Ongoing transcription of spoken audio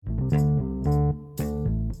Hey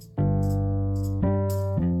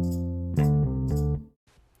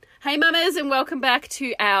mamas, and welcome back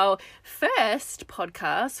to our first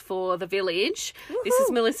podcast for The Village. Woo-hoo. This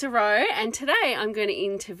is Melissa Rowe, and today I'm going to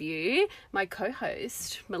interview my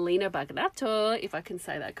co-host, Melina Bagnato, if I can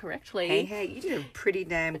say that correctly. Hey, you did a pretty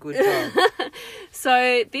damn good job.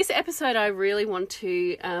 So this episode I really want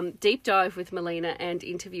to deep dive with Melina and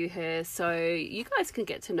interview her so you guys can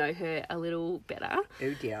get to know her a little better.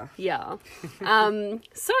 Oh dear. Yeah.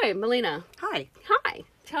 So Melina. Hi.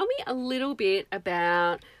 Tell me a little bit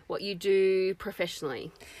about what you do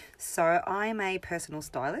professionally. So I'm a personal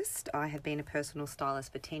stylist. I have been a personal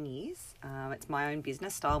stylist for 10 years. It's my own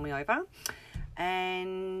business, Style Me Over.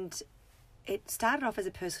 And it started off as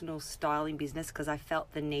a personal styling business because I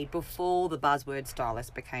felt the need, before the buzzword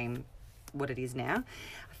stylist became what it is now,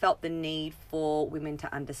 I felt the need for women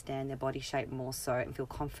to understand their body shape more so and feel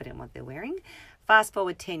confident in what they're wearing. Fast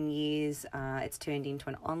forward 10 years, it's turned into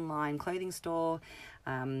an online clothing store,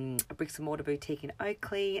 a bricks and mortar boutique in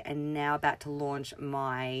Oakley, and now about to launch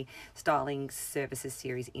my styling services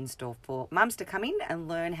series in store for mums to come in and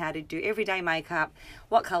learn how to do everyday makeup,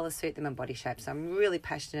 what colours suit them and body shapes. So I'm really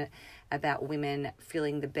passionate about women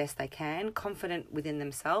feeling the best they can, confident within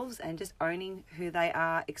themselves, and just owning who they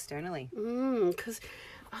are externally. Because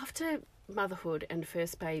after motherhood and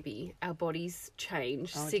first baby, our bodies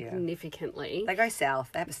change significantly. They go south.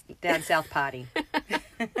 They have a down south party.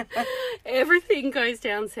 Everything goes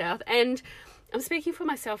down south. And I'm speaking for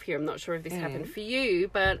myself here. I'm not sure if this happened for you,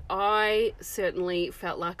 but I certainly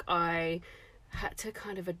felt like I had to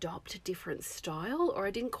kind of adopt a different style, or I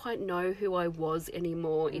didn't quite know who I was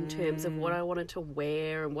anymore in terms of what I wanted to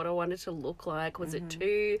wear and what I wanted to look like. Was it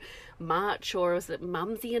too much, or was it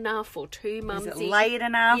mumsy enough, or too mumsy? Is it layered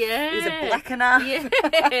enough? Yeah. Is it black enough?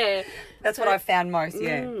 Yeah. That's what I found most,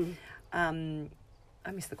 I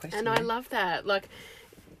missed the question. And I love that. Like,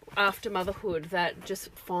 after motherhood, that just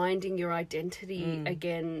finding your identity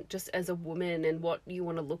again, just as a woman and what you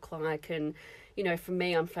want to look like. And, you know, for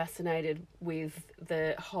me, I'm fascinated with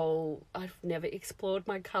the whole, I've never explored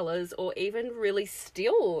my colours, or even really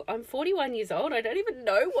still, I'm 41 years old. I don't even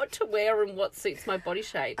know what to wear and what suits my body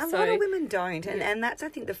shape. A lot of women don't. And that's, I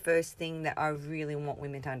think, the first thing that I really want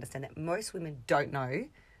women to understand, that most women don't know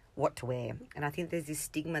what to wear. And I think there's this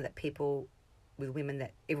stigma that people with women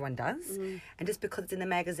that everyone does, and just because it's in the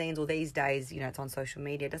magazines or these days, you know, it's on social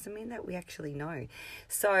media, doesn't mean that we actually know.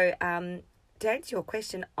 So to answer your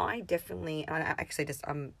question, I'm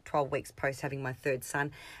 12 weeks post having my third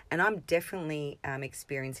son, and I'm definitely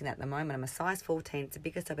experiencing that at the moment. I'm a size 14, it's the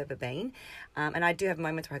biggest I've ever been, and I do have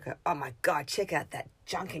moments where I go, oh my God, check out that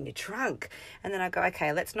junk in your trunk, and then I go,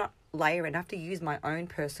 okay, let's not layer it. I have to use my own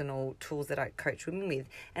personal tools that I coach women with,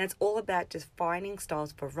 and it's all about just finding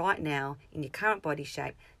styles for right now in your current body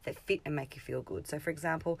shape that fit and make you feel good. So for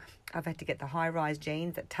example, I've had to get the high-rise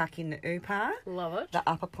jeans that tuck in the upa, love it, the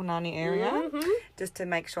upper punani area, just to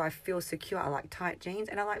make sure I feel secure. I like tight jeans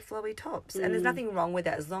and I like flowy tops, and there's nothing wrong with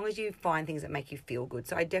that as long as you find things that make you feel good.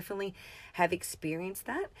 So I definitely have experienced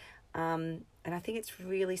that, and I think it's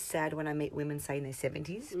really sad when I meet women, say in their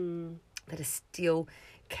 70s, that are still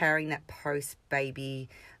carrying that post-baby,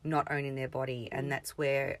 not owning their body. And that's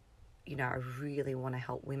where, you know, I really want to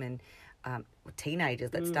help women,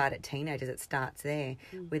 teenagers, let's start at teenagers. It starts there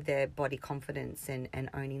with their body confidence and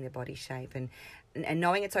owning their body shape and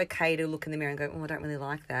knowing it's okay to look in the mirror and go, oh, I don't really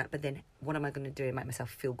like that, but then what am I going to do to make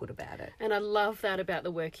myself feel good about it? And I love that about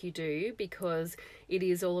the work you do, because it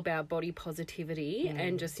is all about body positivity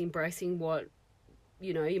and just embracing what,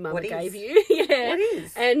 you know, your mum gave you. What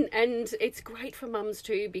is? And it's great for mums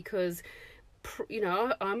too, because, you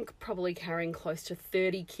know, I'm probably carrying close to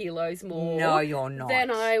 30 kilos more. No, you're not. Than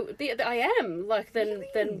I am, like,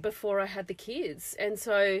 than before I had the kids. And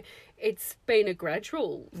so it's been a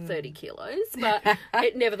gradual 30 kilos, but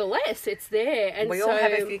nevertheless, it's there. And we all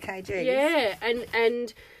have a few kgs. Yeah,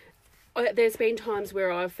 and there's been times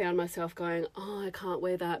where I've found myself going, oh, I can't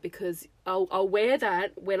wear that because I'll wear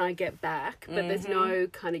that when I get back, but there's no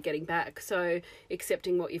kind of getting back. So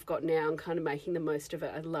accepting what you've got now and kind of making the most of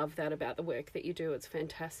it. I love that about the work that you do. It's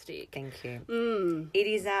fantastic. Thank you. It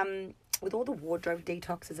is, with all the wardrobe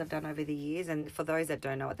detoxes I've done over the years, and for those that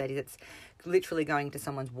don't know what that is, it's literally going into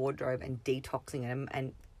someone's wardrobe and detoxing them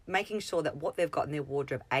and making sure that what they've got in their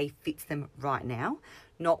wardrobe, fits them right now,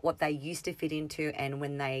 not what they used to fit into, and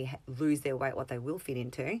when they lose their weight, what they will fit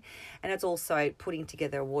into. And it's also putting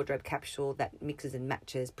together a wardrobe capsule that mixes and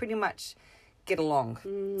matches, pretty much get along.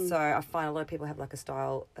 So I find a lot of people have like a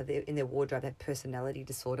style in their wardrobe, they have personality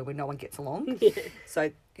disorder where no one gets along.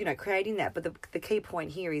 So, you know, creating that. But the key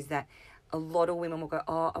point here is that a lot of women will go,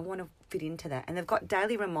 oh, I want to fit into that. And they've got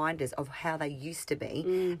daily reminders of how they used to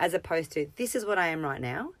be, as opposed to, this is what I am right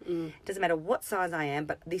now. It doesn't matter what size I am,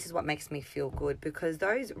 but this is what makes me feel good. Because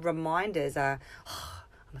those reminders are, oh,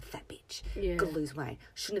 I'm a fat bitch. Yeah. Got to lose weight.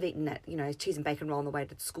 Shouldn't have eaten that, cheese and bacon roll on the way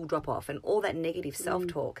to the school drop-off, and all that negative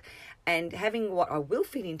self-talk. And having what I will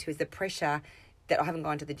fit into is the pressure that I haven't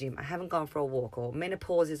gone to the gym, I haven't gone for a walk, or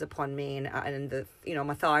menopause is upon me, and the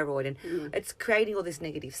my thyroid, and it's creating all this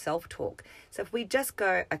negative self-talk. So if we just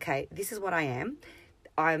go, okay, this is what I am.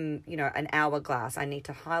 I'm an hourglass. I need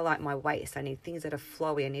to highlight my waist. I need things that are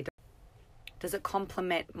flowy. Does it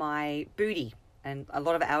complement my booty? And a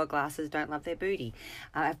lot of hourglasses don't love their booty.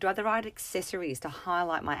 Do I have the right accessories to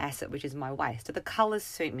highlight my asset, which is my waist? Do the colours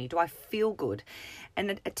suit me? Do I feel good?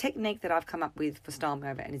 And a technique that I've come up with for Style Me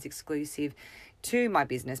Over and is exclusive to my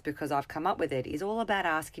business because I've come up with it is all about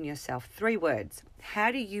asking yourself 3 words.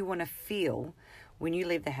 How do you want to feel when you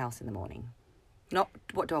leave the house in the morning? Not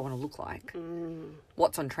what do I want to look like?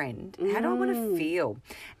 What's on trend? How do I want to feel?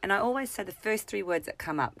 And I always say the first 3 words that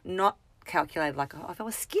come up, not calculated like, oh, if I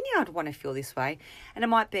was skinny, I'd want to feel this way. And it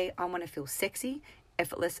might be, I want to feel sexy,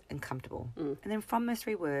 effortless, and comfortable. And then from those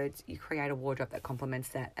 3 words, you create a wardrobe that complements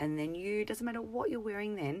that. And then doesn't matter what you're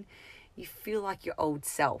wearing then, you feel like your old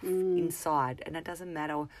self inside. And it doesn't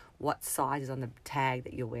matter what size is on the tag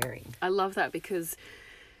that you're wearing. I love that because,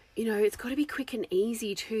 it's got to be quick and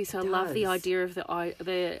easy too. So I love the idea of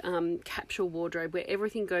the capsule wardrobe where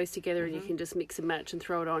everything goes together and you can just mix and match and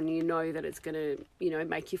throw it on. You know that it's going to,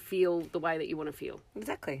 make you feel the way that you want to feel.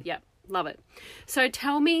 Exactly. Yeah, love it. So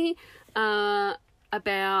tell me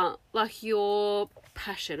about like your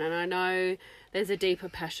passion. And I know there's a deeper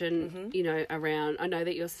passion, around. I know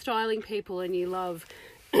that you're styling people and you love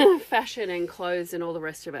fashion and clothes and all the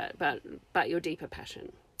rest of it. But your deeper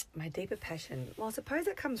passion. My deeper passion, well, I suppose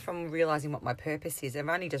it comes from realising what my purpose is. I've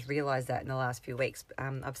only just realised that in the last few weeks.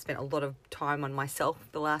 I've spent a lot of time on myself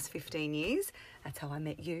the last 15 years. That's how I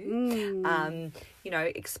met you.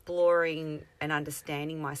 Exploring and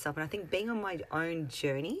understanding myself. And I think being on my own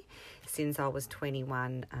journey since I was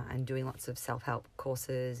 21 and doing lots of self-help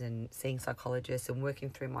courses and seeing psychologists and working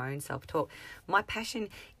through my own self-talk, my passion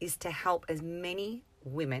is to help as many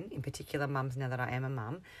women, in particular mums now that I am a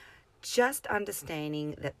mum, just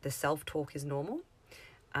understanding that the self-talk is normal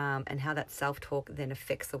and how that self-talk then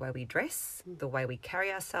affects the way we dress, the way we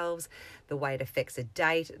carry ourselves, the way it affects a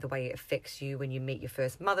date, the way it affects you when you meet your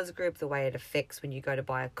first mother's group, the way it affects when you go to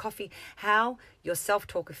buy a coffee, how your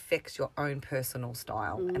self-talk affects your own personal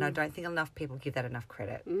style. And I don't think enough people give that enough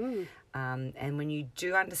credit. And when you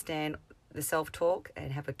do understand the self-talk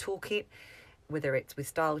and have a toolkit, whether it's with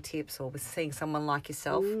style tips or with seeing someone like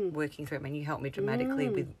yourself working through it. I mean, you helped me dramatically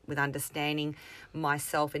with understanding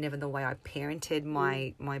myself and even the way I parented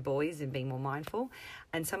my boys and being more mindful.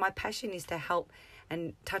 And so my passion is to help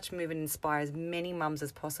and touch, move and inspire as many mums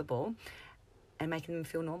as possible and making them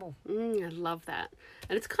feel normal. I love that.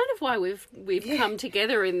 And it's kind of why we've come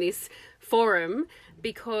together in this forum,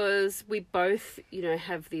 because we both,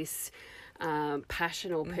 have this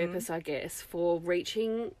passion or purpose, I guess, for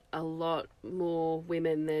reaching a lot more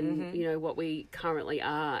women than what we currently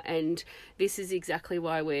are. And this is exactly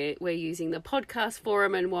why we're using the podcast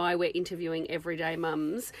forum and why we're interviewing everyday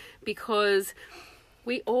mums, because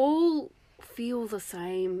we all feel the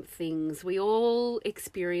same things. We all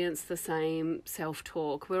experience the same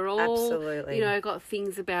self-talk. We're all, absolutely, got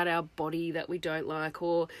things about our body that we don't like,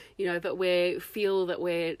 or, that we feel that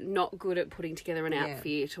we're not good at putting together an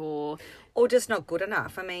outfit, or just not good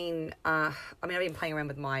enough. I mean, I've been playing around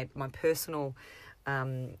with my personal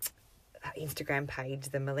Instagram page,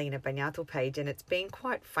 the Melina Bagnato page, and it's been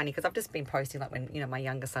quite funny because I've just been posting like when my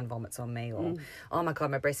younger son vomits on me, or oh my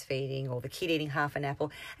god, my breastfeeding, or the kid eating half an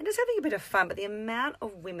apple, and just having a bit of fun. But the amount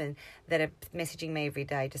of women that are messaging me every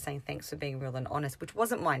day just saying thanks for being real and honest, which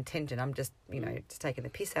wasn't my intention, I'm just just taking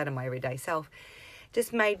the piss out of my everyday self,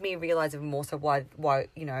 just made me realise even more so why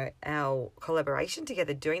our collaboration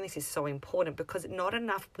together doing this is so important, because not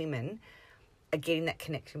enough women are getting that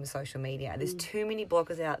connection with social media. There's too many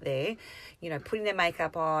bloggers out there, putting their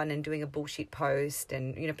makeup on and doing a bullshit post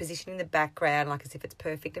and, positioning the background like as if it's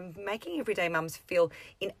perfect and making everyday mums feel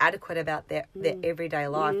inadequate about their everyday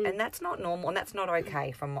life. And that's not normal, and that's not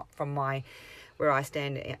okay from my where I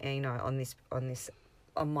stand,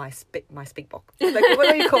 on my speak box.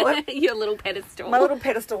 What do you call it? Your little pedestal. My little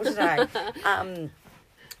pedestal today.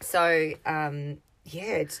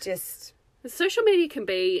 It's just... Social media can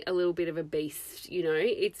be a little bit of a beast,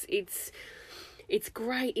 It's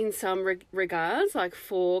great in some regards, like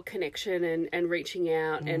for connection and reaching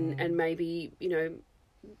out and maybe,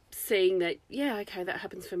 seeing that, yeah, okay, that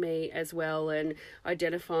happens for me as well, and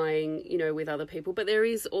identifying, you know, with other people. But there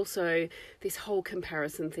is also this whole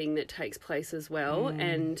comparison thing that takes place as well.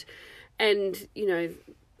 And, you know,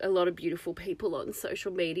 a lot of beautiful people on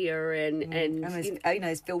social media and there's, you know,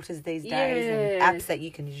 there's filters these days and apps that you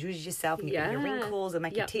can use yourself and you get your wrinkles and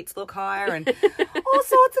make your tits look higher and all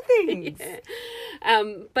sorts of things.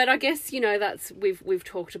 But I guess, you know, that's we've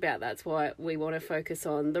talked about, that's why we want to focus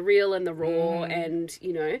on the real and the raw. And,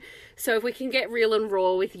 you know, so if we can get real and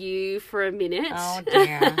raw with you for a minute. Oh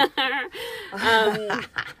dear.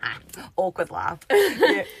 Awkward laugh.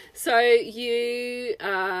 Yeah. So you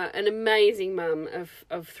are an amazing mum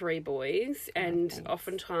of 3 boys, and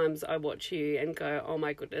oftentimes I watch you and go, oh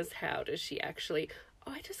my goodness, how does she actually...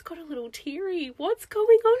 I just got a little teary. What's going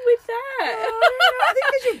on with that? I think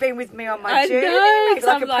because you've been with me on my journey. I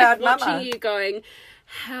know, Like I'm like watching you going,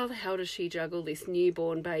 how the hell does she juggle this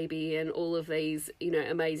newborn baby and all of these, you know,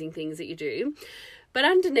 amazing things that you do? But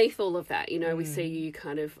underneath all of that, you know, we see you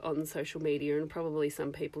kind of on social media, and probably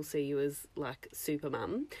some people see you as like super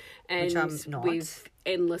mum, and which I'm not. With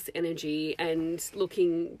endless energy and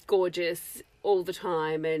looking gorgeous all the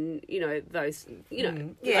time, and, you know, those, you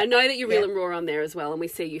know, I know that you're real and raw on there as well, and we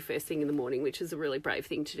see you first thing in the morning, which is a really brave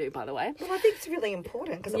thing to do, by the way. Well, I think it's really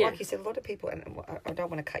important because, like you said, a lot of people, and I don't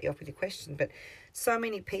want to cut you off with your question, but so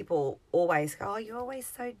many people always go, oh, you're always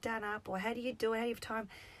so done up, or how do you do it, how do you have time?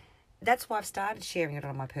 That's why I've started sharing it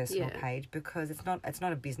on my personal page, because it's not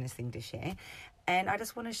a business thing to share. And I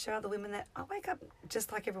just want to show the women that I wake up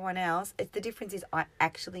just like everyone else. The difference is I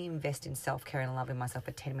actually invest in self-care and loving myself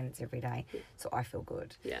for 10 minutes every day, so I feel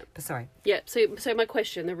good. Yeah. But sorry. Yeah. So my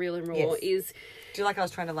question, the real and raw, is... Do you like I was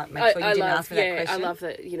trying to make sure you didn't ask me that question? I love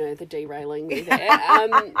that, you know, the derailing me there.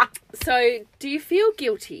 So do you feel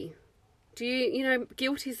guilty? Do you know,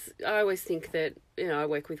 guilt is... I always think that, you know, I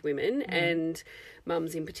work with women and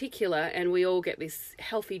mums in particular, and we all get this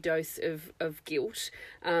healthy dose of guilt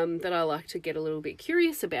that I like to get a little bit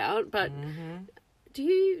curious about. But do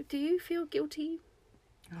you feel guilty?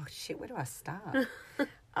 Oh shit, where do I start?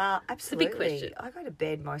 Absolutely. It's a big question. I go to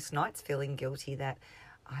bed most nights feeling guilty that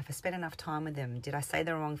I've spent enough time with them. Did I say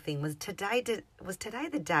the wrong thing? Was today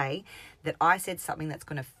the day that I said something that's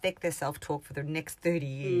going to affect their self-talk for the next 30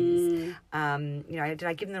 years? You know, did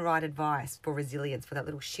I give them the right advice for resilience for that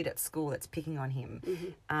little shit at school that's picking on him?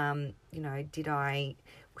 You know,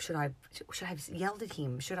 should I have yelled at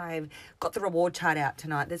him? Should I have got the reward chart out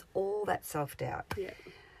tonight? There's all that self-doubt. Yeah.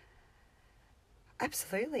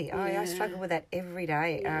 Absolutely. Yeah. I struggle with that every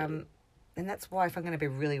day. And that's why, if I'm going to be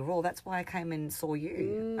really raw, that's why I came and saw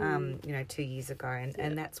you, you know, 2 years ago.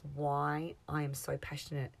 And that's why I am so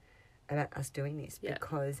passionate about us doing this,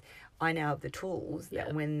 because I now have the tools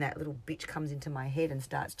that when that little bitch comes into my head and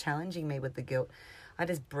starts challenging me with the guilt, I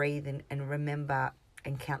just breathe and remember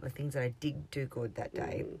and count the things that I did do good that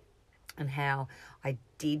day and how I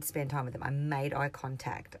did spend time with them. I made eye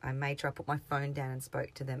contact. I made sure I put my phone down and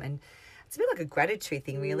spoke to them. And it's a bit like a gratitude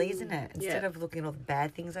thing, really, isn't it? Instead of looking at all the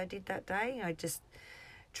bad things I did that day, I just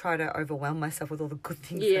try to overwhelm myself with all the good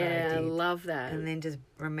things that I did. Yeah, I love that. And then just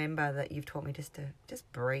remember that you've taught me just to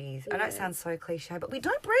breathe. I know it sounds so cliche, but we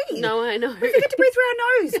don't breathe. No, I know. We forget to breathe through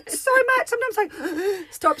our nose so much. Sometimes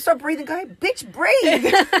like, stop breathing. Go, bitch,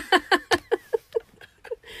 breathe.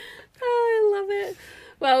 Oh, I love it.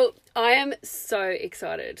 Well, I am so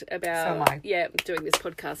excited about doing this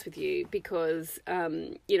podcast with you because,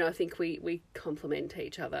 you know, I think we complement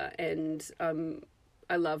each other, and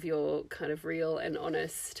I love your kind of real and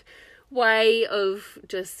honest way of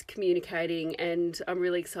just communicating, and I'm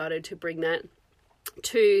really excited to bring that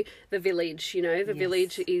to the village. You know, the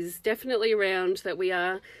village is definitely around that we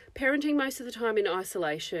are parenting most of the time in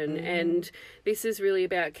isolation, and this is really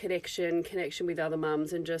about connection with other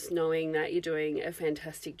mums, and just knowing that you're doing a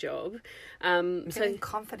fantastic job. Feeling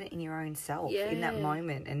confident in your own self in that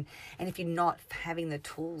moment, and if you're not having the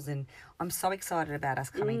tools, and I'm so excited about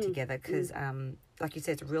us coming together because, like you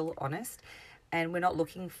said, it's real honest. And we're not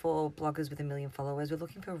looking for bloggers with 1 million followers. We're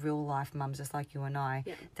looking for real life mums just like you and I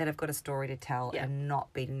that have got a story to tell and not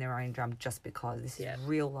beating their own drum just because. This is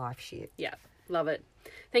real life shit. Yeah, love it.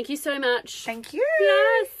 Thank you so much. Thank you.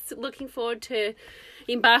 Yes, looking forward to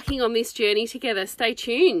embarking on this journey together. Stay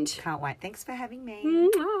tuned. Can't wait. Thanks for having me.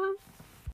 Mwah.